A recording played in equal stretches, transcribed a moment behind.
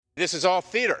This is all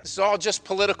theater. This is all just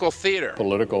political theater.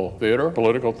 Political theater.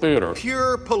 Political theater.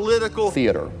 Pure political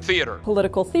theater. Theater.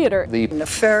 Political theater. The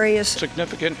nefarious,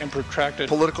 significant and protracted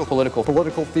political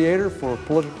theater for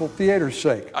political theater's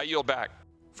sake. I yield back.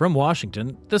 From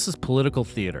Washington, this is Political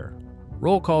Theater,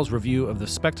 Roll Call's review of the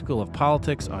spectacle of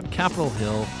politics on Capitol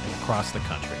Hill and across the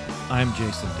country. I'm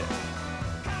Jason Dick.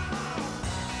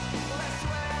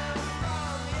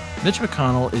 Mitch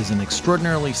McConnell is an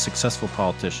extraordinarily successful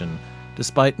politician,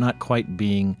 despite not quite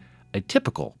being a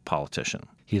typical politician.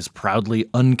 He is proudly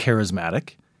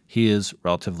uncharismatic. He is,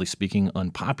 relatively speaking,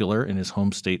 unpopular in his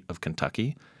home state of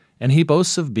Kentucky. And he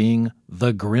boasts of being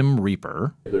the Grim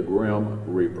Reaper. The Grim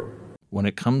Reaper. When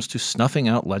it comes to snuffing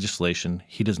out legislation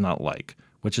he does not like,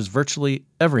 which is virtually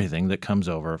everything that comes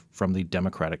over from the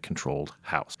Democratic-controlled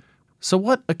House. So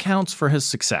what accounts for his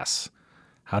success?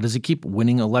 How does he keep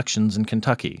winning elections in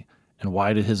Kentucky? And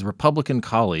why did his Republican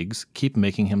colleagues keep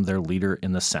making him their leader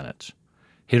in the Senate?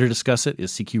 Here to discuss it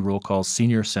is CQ Roll Call's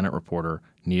senior Senate reporter,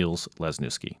 Niels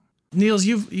Lesniewski. Niels,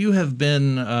 you have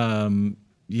been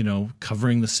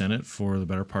covering the Senate for the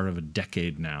better part of a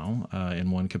decade now, in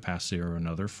one capacity or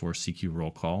another for CQ Roll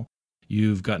Call.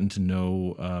 You've gotten to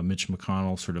know Mitch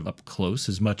McConnell sort of up close,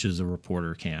 as much as a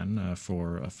reporter can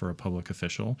for a public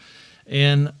official,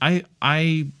 and I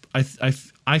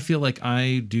feel like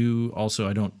I do also.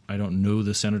 I don't know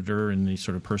the senator in any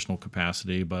sort of personal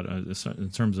capacity, but in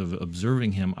terms of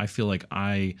observing him, I feel like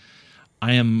I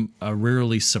am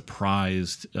rarely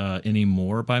surprised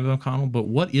anymore by McConnell. But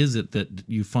what is it that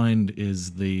you find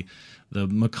is the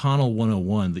McConnell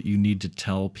 101 that you need to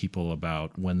tell people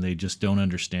about when they just don't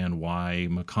understand why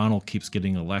McConnell keeps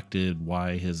getting elected,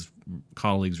 why his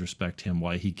colleagues respect him,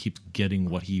 why he keeps getting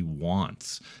what he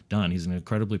wants done? He's an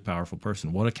incredibly powerful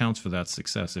person. What accounts for that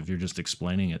success if you're just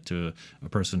explaining it to a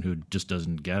person who just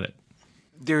doesn't get it?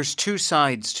 There's two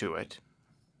sides to it.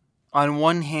 On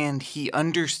one hand, he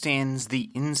understands the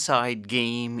inside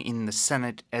game in the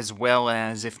Senate as well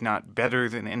as, if not better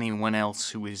than anyone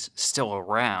else who is still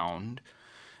around.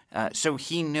 So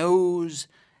he knows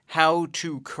how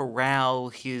to corral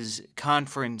his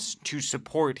conference to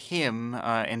support him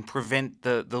and prevent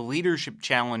the leadership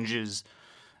challenges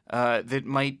that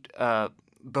might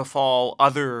befall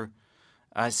other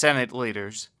Senate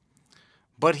leaders.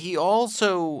 But he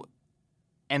also,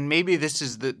 and maybe this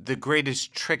is the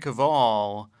greatest trick of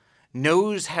all,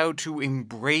 knows how to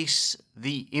embrace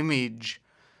the image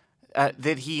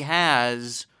that he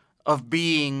has of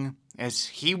being, as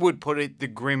he would put it, the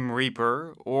Grim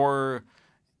Reaper, or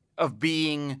of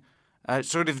being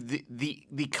sort of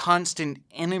the constant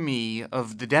enemy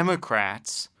of the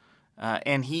Democrats.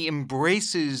 And he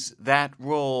embraces that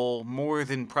role more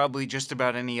than probably just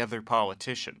about any other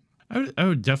politician. I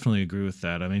would definitely agree with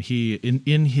that. I mean, he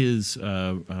in his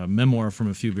memoir from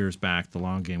a few years back, The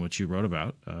Long Game, which you wrote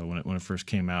about when it first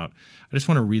came out, I just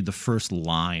want to read the first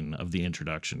line of the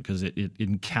introduction because it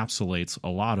encapsulates a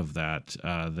lot of that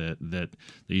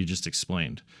you just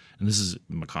explained. And this is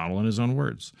McConnell in his own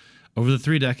words. Over the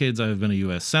 3 decades I have been a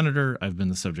U.S. Senator, I've been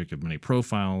the subject of many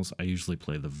profiles. I usually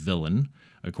play the villain,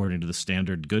 according to the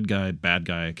standard good guy, bad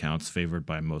guy accounts favored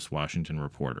by most Washington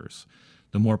reporters.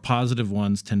 The more positive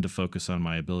ones tend to focus on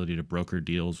my ability to broker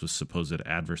deals with supposed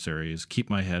adversaries, keep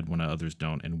my head when others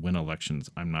don't, and win elections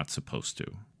I'm not supposed to.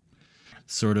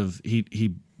 Sort of,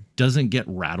 he doesn't get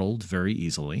rattled very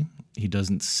easily. He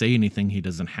doesn't say anything he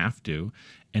doesn't have to,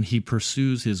 and he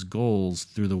pursues his goals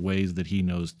through the ways that he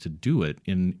knows to do it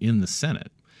in the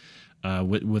Senate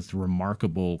with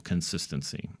remarkable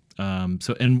consistency.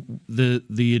 And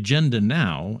the agenda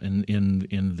now in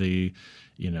the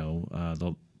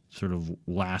sort of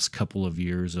last couple of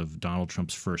years of Donald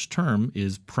Trump's first term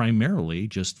is primarily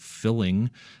just filling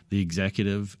the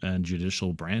executive and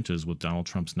judicial branches with Donald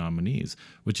Trump's nominees,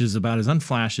 which is about as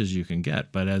unflash as you can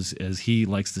get. But as he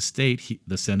likes to state,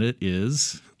 the Senate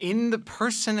is in the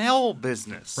personnel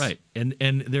business, right? And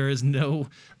there is no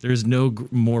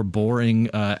more boring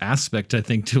aspect, I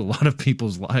think, to a lot of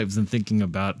people's lives than thinking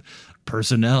about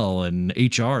personnel and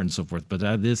HR and so forth, but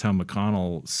that is how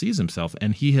McConnell sees himself,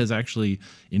 and he has actually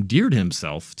endeared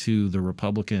himself to the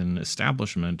Republican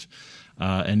establishment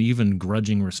and even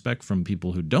grudging respect from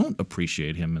people who don't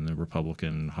appreciate him in the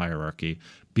Republican hierarchy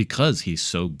because he's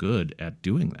so good at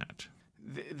doing that.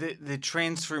 The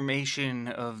transformation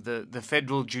of the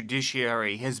federal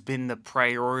judiciary has been the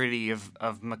priority of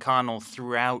McConnell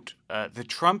throughout the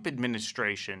Trump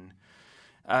administration,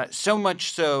 so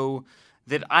much so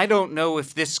that I don't know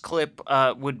if this clip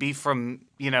would be from,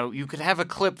 you could have a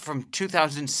clip from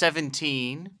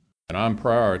 2017. And I'm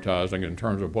prioritizing in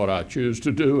terms of what I choose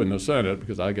to do in the Senate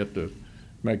because I get to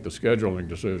make the scheduling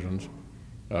decisions.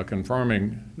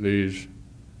 confirming these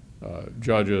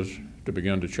judges to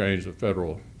begin to change the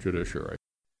federal judiciary.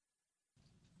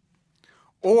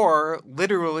 Or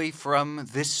literally from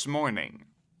this morning.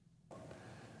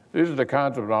 These are the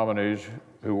kinds of nominees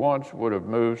who once would have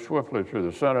moved swiftly through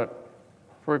the Senate,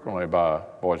 frequently by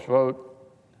voice vote.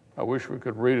 I wish we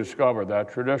could rediscover that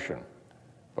tradition,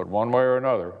 but one way or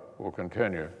another, we'll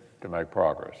continue to make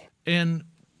progress. And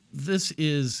this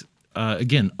is,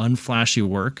 again, unflashy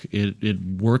work. It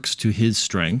works to his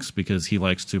strengths because he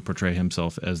likes to portray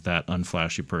himself as that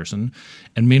unflashy person.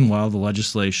 And meanwhile, the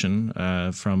legislation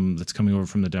that's coming over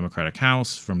from the Democratic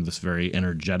House, from this very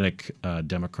energetic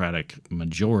Democratic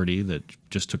majority that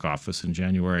just took office in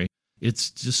January,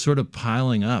 it's just sort of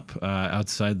piling up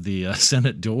outside the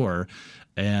Senate door.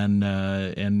 And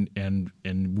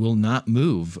will not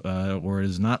move, or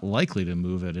is not likely to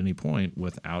move at any point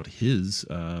without his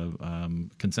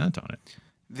consent on it.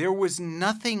 There was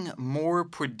nothing more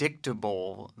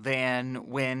predictable than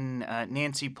when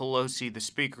Nancy Pelosi, the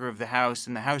Speaker of the House,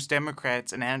 and the House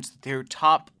Democrats announced that their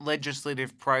top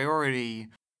legislative priority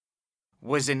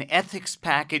was an ethics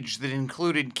package that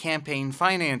included campaign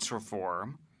finance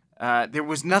reform. There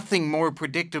was nothing more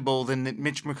predictable than that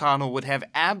Mitch McConnell would have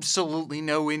absolutely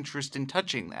no interest in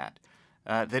touching that.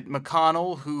 That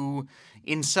McConnell, who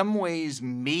in some ways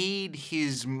made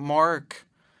his mark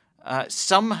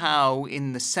somehow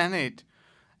in the Senate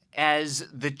as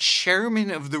the chairman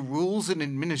of the Rules and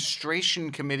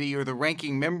Administration Committee, or the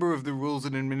ranking member of the Rules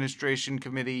and Administration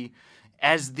Committee,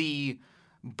 as the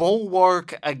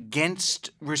bulwark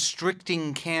against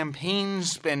restricting campaign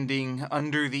spending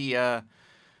under the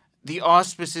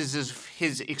auspices of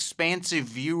his expansive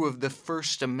view of the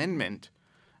First Amendment.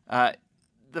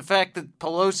 The fact that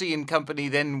Pelosi and company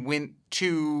then went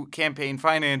to campaign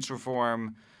finance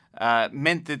reform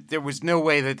meant that there was no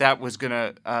way that was going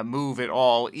to move at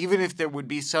all, even if there would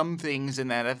be some things in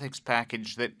that ethics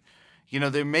package that,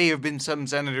 there may have been some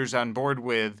senators on board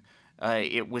with.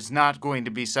 It was not going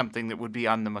to be something that would be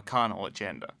on the McConnell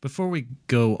agenda. Before we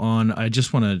go on, I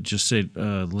just want to say,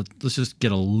 let's just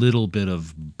get a little bit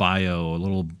of a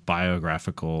little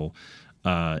biographical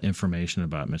information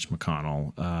about Mitch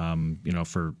McConnell.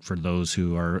 For those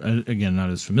who are again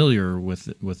not as familiar with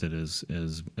it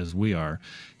as we are,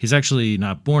 he's actually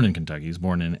not born in Kentucky. He's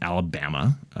born in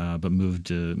Alabama, but moved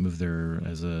there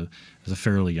as a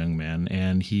fairly young man,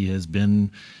 and he has been,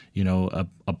 a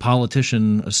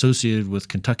politician associated with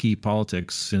Kentucky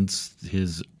politics since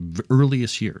his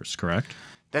earliest years. Correct?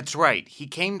 That's right. He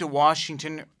came to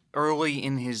Washington early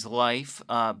in his life,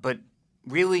 but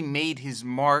really made his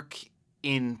mark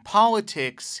in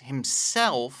politics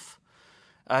himself,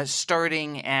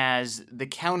 starting as the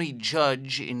county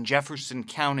judge in Jefferson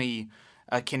County,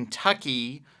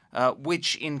 Kentucky,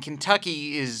 which in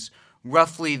Kentucky is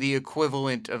roughly the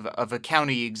equivalent of a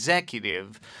county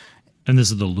executive. And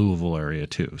this is the Louisville area,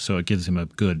 too, so it gives him a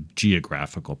good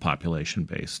geographical population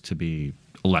base to be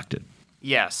elected.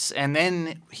 Yes, and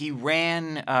then he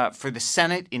ran for the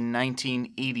Senate in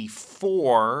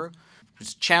 1984,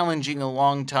 was challenging a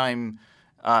long-time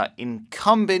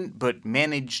incumbent, but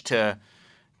managed to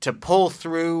pull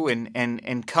through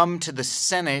and come to the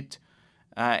Senate,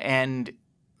 and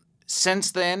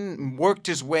since then worked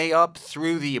his way up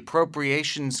through the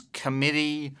Appropriations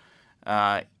Committee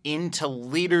into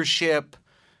leadership,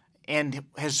 and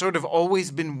has sort of always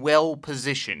been well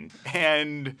positioned,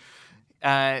 and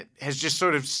has just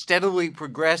sort of steadily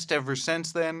progressed ever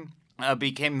since then.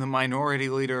 Became the minority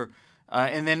leader.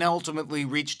 And then ultimately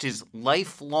reached his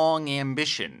lifelong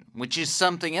ambition, which is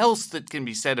something else that can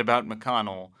be said about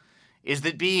McConnell, is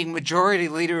that being majority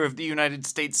leader of the United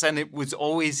States Senate was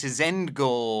always his end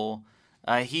goal.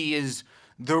 He is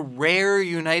the rare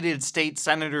United States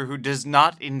senator who does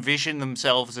not envision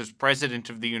themselves as president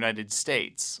of the United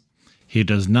States. He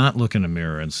does not look in a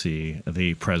mirror and see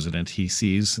the president. He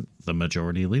sees the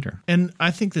majority leader. And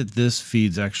I think that this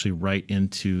feeds actually right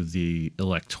into the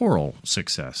electoral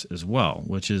success as well,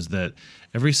 which is that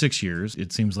every 6 years,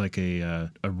 it seems like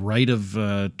a rite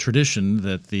of tradition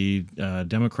that the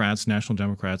National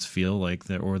Democrats feel like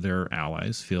that, or their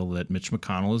allies feel that Mitch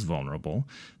McConnell is vulnerable.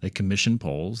 They commission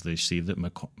polls. They see that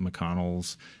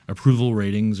McConnell's approval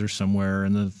ratings are somewhere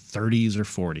in the 30s or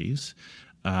 40s.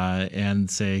 And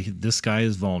say this guy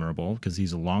is vulnerable because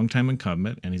he's a longtime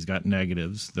incumbent and he's got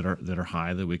negatives that are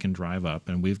high that we can drive up,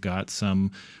 and we've got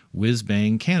some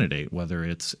whiz-bang candidate, whether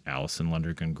it's Allison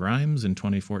Lundergan Grimes in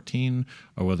 2014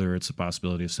 or whether it's a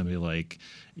possibility of somebody like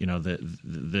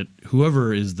that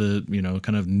whoever is the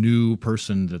kind of new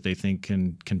person that they think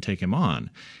can take him on.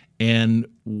 And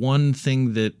one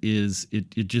thing that is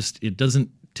it doesn't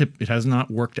it has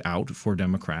not worked out for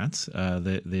Democrats.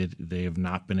 They have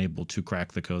not been able to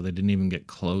crack the code. They didn't even get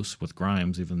close with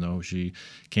Grimes, even though she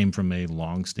came from a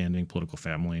long-standing political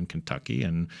family in Kentucky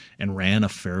and ran a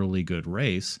fairly good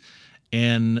race.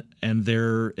 And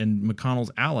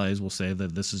McConnell's allies will say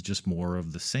that this is just more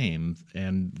of the same.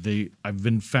 And I've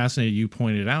been fascinated. You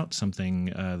pointed out something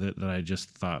that I just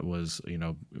thought was,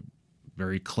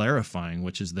 very clarifying,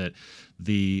 which is that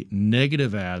the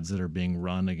negative ads that are being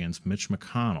run against Mitch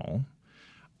McConnell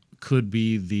could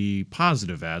be the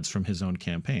positive ads from his own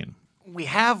campaign. We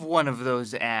have one of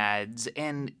those ads,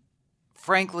 and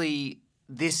frankly,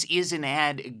 this is an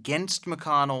ad against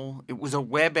McConnell. It was a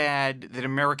web ad that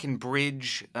American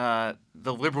Bridge, the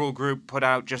liberal group, put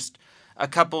out just a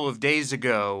couple of days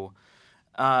ago,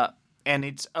 and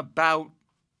it's about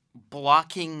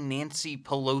blocking Nancy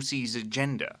Pelosi's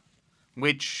agenda,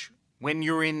 which, when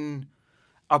you're in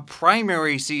a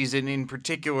primary season, in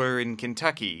particular in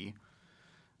Kentucky,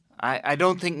 I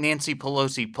don't think Nancy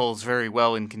Pelosi polls very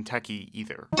well in Kentucky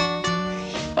either.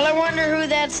 Well, I wonder who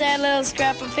that sad little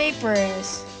scrap of paper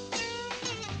is.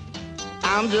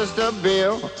 I'm just a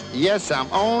bill. Yes,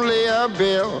 I'm only a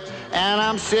bill. And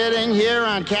I'm sitting here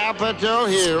on Capitol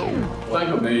Hill. Think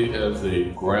of me as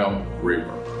the Grim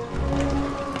Reaper.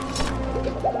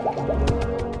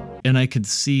 And I could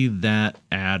see that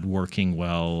ad working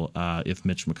well if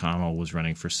Mitch McConnell was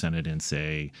running for Senate in,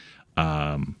 say,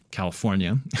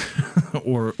 California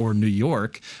or New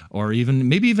York, or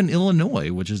maybe even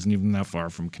Illinois, which isn't even that far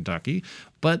from Kentucky.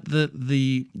 But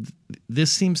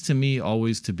this seems to me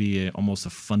always to be almost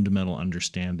a fundamental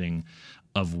understanding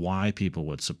of why people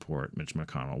would support Mitch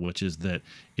McConnell, which is that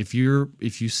if you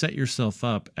set yourself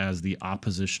up as the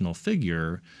oppositional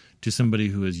figure to somebody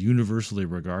who is universally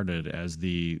regarded as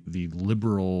the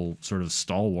liberal sort of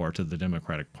stalwart of the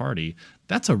Democratic Party,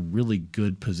 that's a really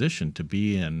good position to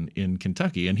be in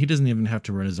Kentucky. And he doesn't even have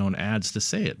to run his own ads to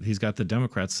say it. He's got the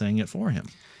Democrats saying it for him.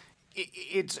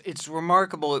 It's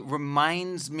remarkable. It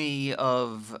reminds me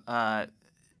of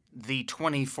the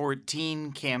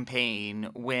 2014 campaign,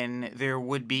 when there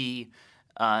would be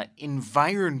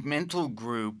environmental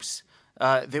groups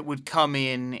that would come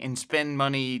in and spend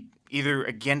money either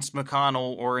against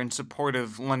McConnell or in support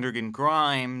of Lonergan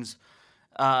Grimes,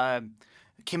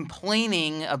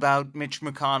 complaining about Mitch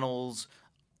McConnell's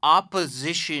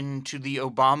opposition to the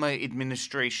Obama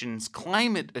administration's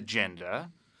climate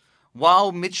agenda,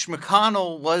 while Mitch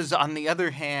McConnell was, on the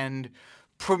other hand,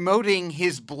 promoting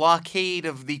his blockade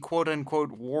of the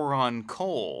quote-unquote war on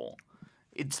coal.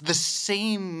 It's the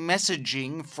same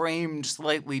messaging framed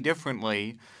slightly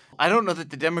differently. I don't know that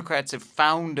the Democrats have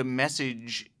found a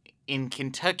message in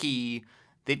Kentucky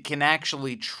that can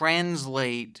actually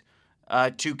translate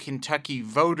to Kentucky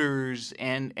voters,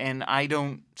 and I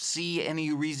don't see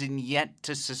any reason yet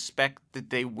to suspect that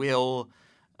they will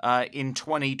in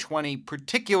 2020,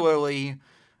 particularly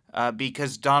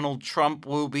because Donald Trump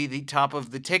will be the top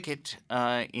of the ticket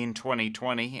in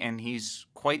 2020, and he's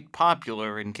quite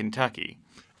popular in Kentucky.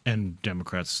 And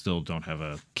Democrats still don't have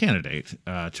a candidate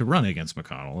to run against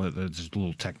McConnell. There's a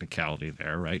little technicality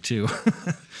there, right, too?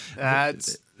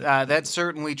 That's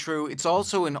certainly true. It's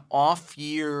also an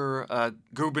off-year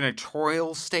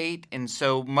gubernatorial state, and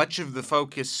so much of the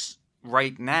focus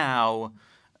right now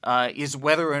is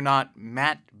whether or not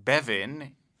Matt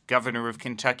Bevin, governor of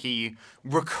Kentucky,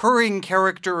 recurring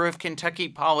character of Kentucky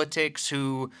politics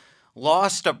who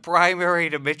lost a primary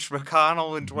to Mitch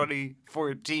McConnell in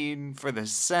 2014 for the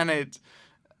Senate,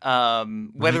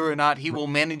 whether or not he will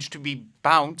manage to be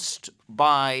bounced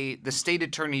by the state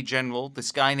attorney general,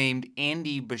 this guy named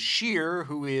Andy Beshear,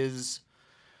 who is...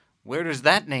 Where does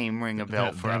that name ring a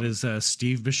bell from? That is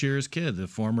Steve Beshear's kid, the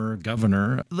former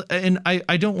governor. And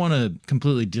I don't want to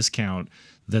completely discount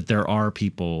that there are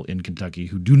people in Kentucky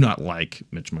who do not like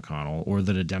Mitch McConnell, or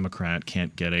that a Democrat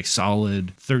can't get a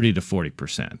solid 30 to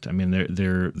 40%. I mean,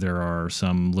 there are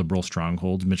some liberal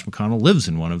strongholds. Mitch McConnell lives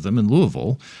in one of them in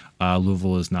Louisville.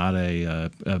 Louisville is not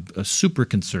a super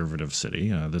conservative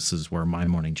city. This is where My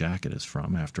Morning Jacket is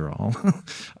from, after all.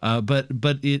 But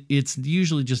it's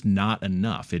usually just not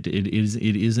enough. It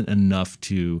isn't enough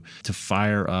to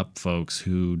fire up folks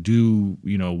who do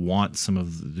want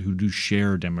who do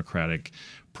share Democratic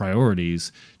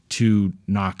priorities, to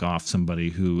knock off somebody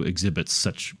who exhibits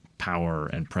such power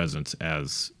and presence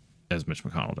as Mitch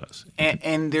McConnell does.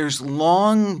 And there's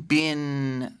long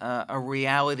been a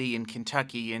reality in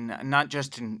Kentucky, and not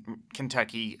just in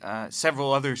Kentucky,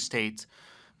 several other states,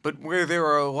 but where there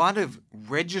are a lot of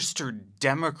registered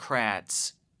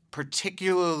Democrats,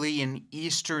 particularly in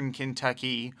eastern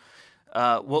Kentucky,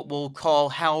 what we'll call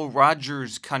Hal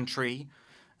Rogers country,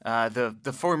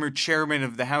 the former chairman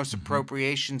of the House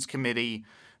Appropriations Committee,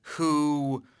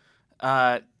 who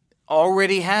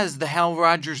already has the Hal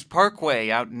Rogers Parkway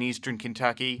out in eastern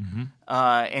Kentucky,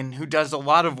 and who does a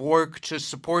lot of work to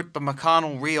support the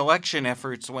McConnell reelection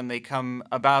efforts when they come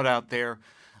about out there.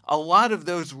 A lot of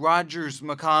those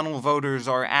Rogers-McConnell voters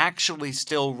are actually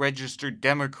still registered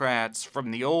Democrats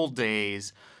from the old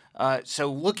days.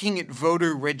 So looking at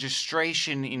voter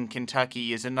registration in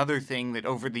Kentucky is another thing that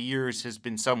over the years has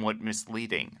been somewhat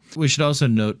misleading. We should also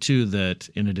note, too, that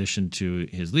in addition to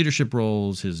his leadership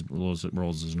roles, his roles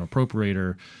as an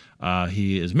appropriator,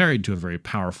 he is married to a very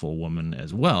powerful woman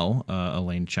as well,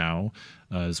 Elaine Chao,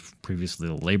 is previously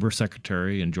the labor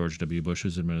secretary in George W.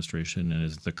 Bush's administration and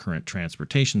is the current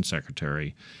transportation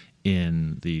secretary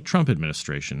in the Trump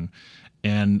administration.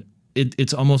 And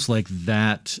it's almost like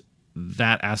that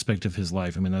aspect of his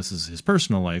life. I mean, this is his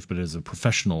personal life, but as a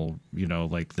professional,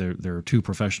 like there are two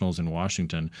professionals in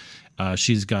Washington.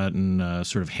 She's gotten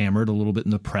sort of hammered a little bit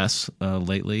in the press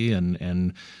lately,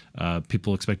 and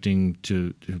people expecting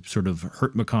to sort of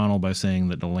hurt McConnell by saying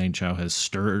that Elaine Chao has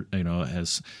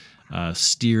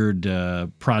steered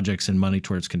projects and money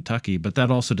towards Kentucky. But that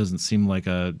also doesn't seem like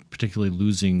a particularly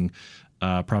losing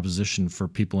proposition for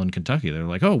people in Kentucky. They're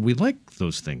like, oh, we like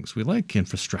those things. We like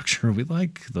infrastructure. We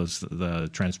like the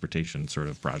transportation sort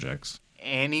of projects.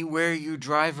 Anywhere you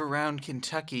drive around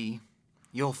Kentucky,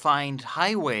 you'll find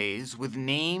highways with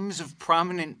names of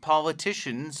prominent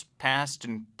politicians, past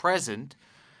and present.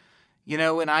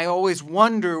 And I always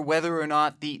wonder whether or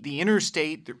not the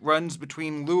interstate that runs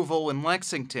between Louisville and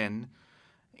Lexington,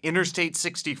 Interstate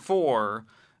 64,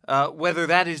 whether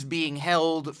that is being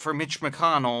held for Mitch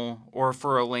McConnell or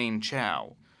for Elaine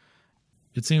Chao.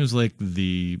 It seems like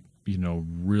the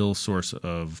real source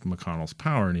of McConnell's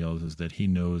power, Neil, is that he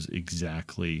knows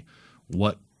exactly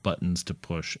what buttons to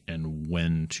push and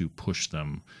when to push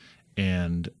them.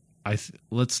 And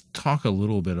let's talk a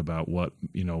little bit about what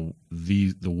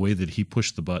the way that he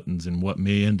pushed the buttons and what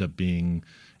may end up being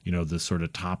the sort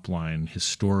of top line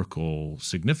historical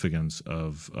significance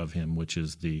of him, which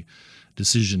is the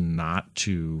decision not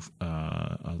to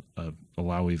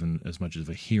allow even as much as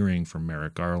a hearing for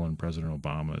Merrick Garland, President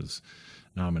Obama's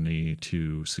nominee,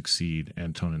 to succeed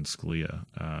Antonin Scalia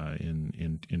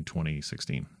in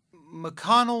 2016.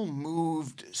 McConnell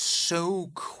moved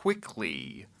so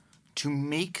quickly to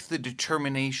make the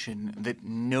determination that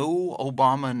no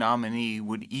Obama nominee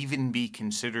would even be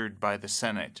considered by the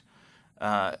Senate,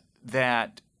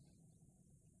 that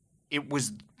it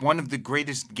was one of the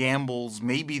greatest gambles,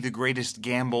 maybe the greatest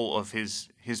gamble of his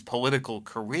political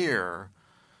career.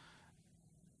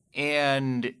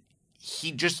 And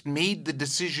he just made the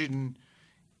decision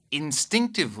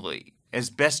instinctively, as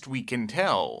best we can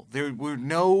tell. There were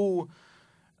no...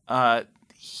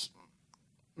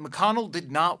 McConnell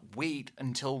did not wait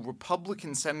until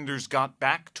Republican senators got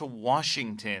back to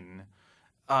Washington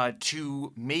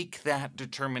to make that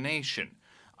determination.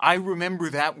 I remember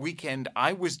that weekend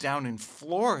I was down in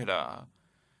Florida,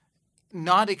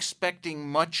 not expecting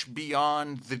much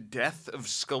beyond the death of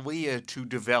Scalia to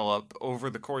develop over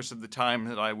the course of the time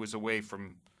that I was away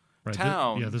from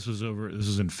town. This was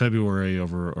in February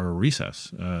over a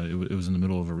recess. It was in the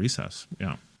middle of a recess.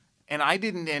 Yeah. And I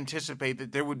didn't anticipate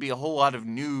that there would be a whole lot of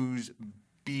news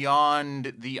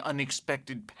beyond the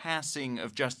unexpected passing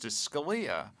of Justice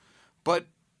Scalia. But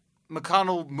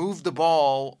McConnell moved the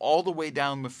ball all the way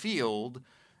down the field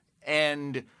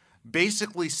and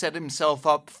basically set himself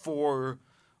up for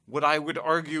what I would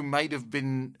argue might have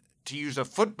been, to use a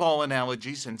football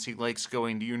analogy, since he likes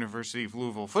going to University of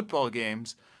Louisville football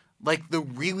games, like the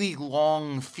really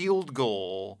long field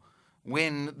goal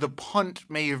when the punt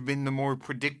may have been the more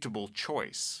predictable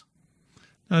choice.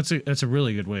 That's a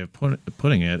really good way of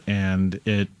putting it, and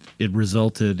it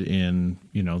resulted in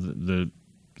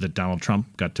that Donald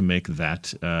Trump got to make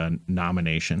that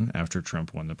nomination after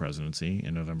Trump won the presidency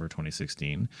in November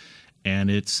 2016, and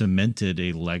it cemented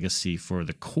a legacy for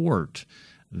the court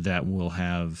that will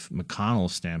have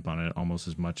McConnell's stamp on it almost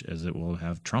as much as it will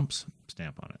have Trump's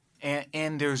stamp on it.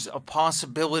 And there's a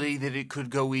possibility that it could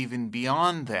go even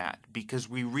beyond that, because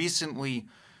we recently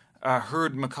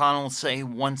heard McConnell say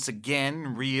once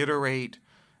again, reiterate,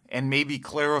 and maybe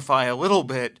clarify a little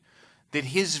bit, that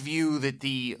his view that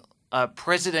the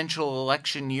presidential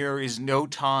election year is no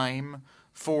time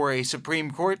for a Supreme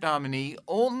Court nominee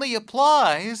only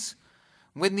applies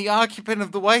when the occupant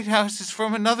of the White House is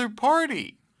from another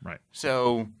party. Right.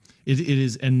 So it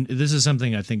is, and this is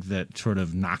something I think that sort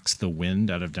of knocks the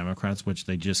wind out of Democrats, which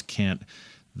they just can't.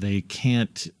 They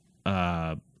can't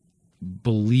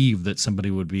believe that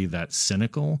somebody would be that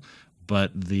cynical.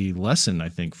 But the lesson, I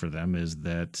think, for them is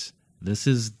that this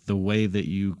is the way that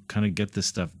you kind of get this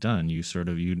stuff done. You sort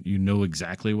of you know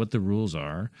exactly what the rules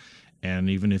are,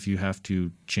 and even if you have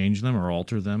to change them or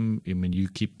alter them, I mean, you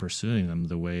keep pursuing them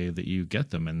the way that you get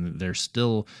them, and they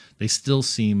still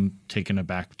seem taken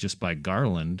aback just by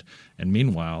Garland. And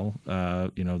meanwhile,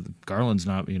 Garland's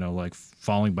not like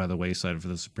falling by the wayside for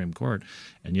the Supreme Court,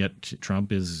 and yet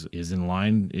Trump is in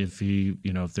line if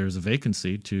if there's a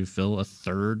vacancy to fill a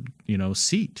third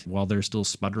seat while they're still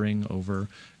sputtering over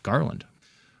Garland.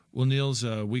 Well, Niels,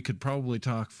 we could probably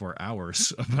talk for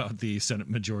hours about the Senate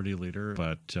Majority Leader,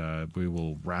 but we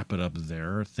will wrap it up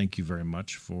there. Thank you very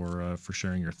much for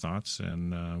sharing your thoughts,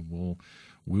 and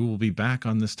we will be back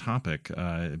on this topic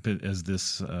as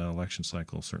this election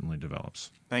cycle certainly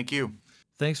develops. Thank you.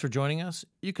 Thanks for joining us.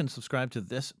 You can subscribe to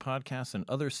this podcast and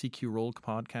other CQ Roll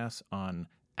podcasts on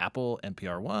Apple,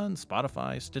 NPR One,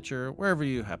 Spotify, Stitcher, wherever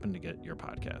you happen to get your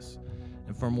podcasts.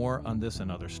 And for more on this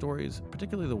and other stories,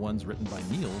 particularly the ones written by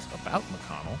Niels about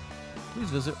McConnell, please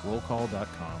visit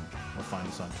rollcall.com or find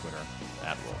us on Twitter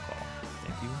 @rollcall.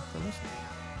 Thank you for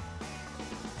listening.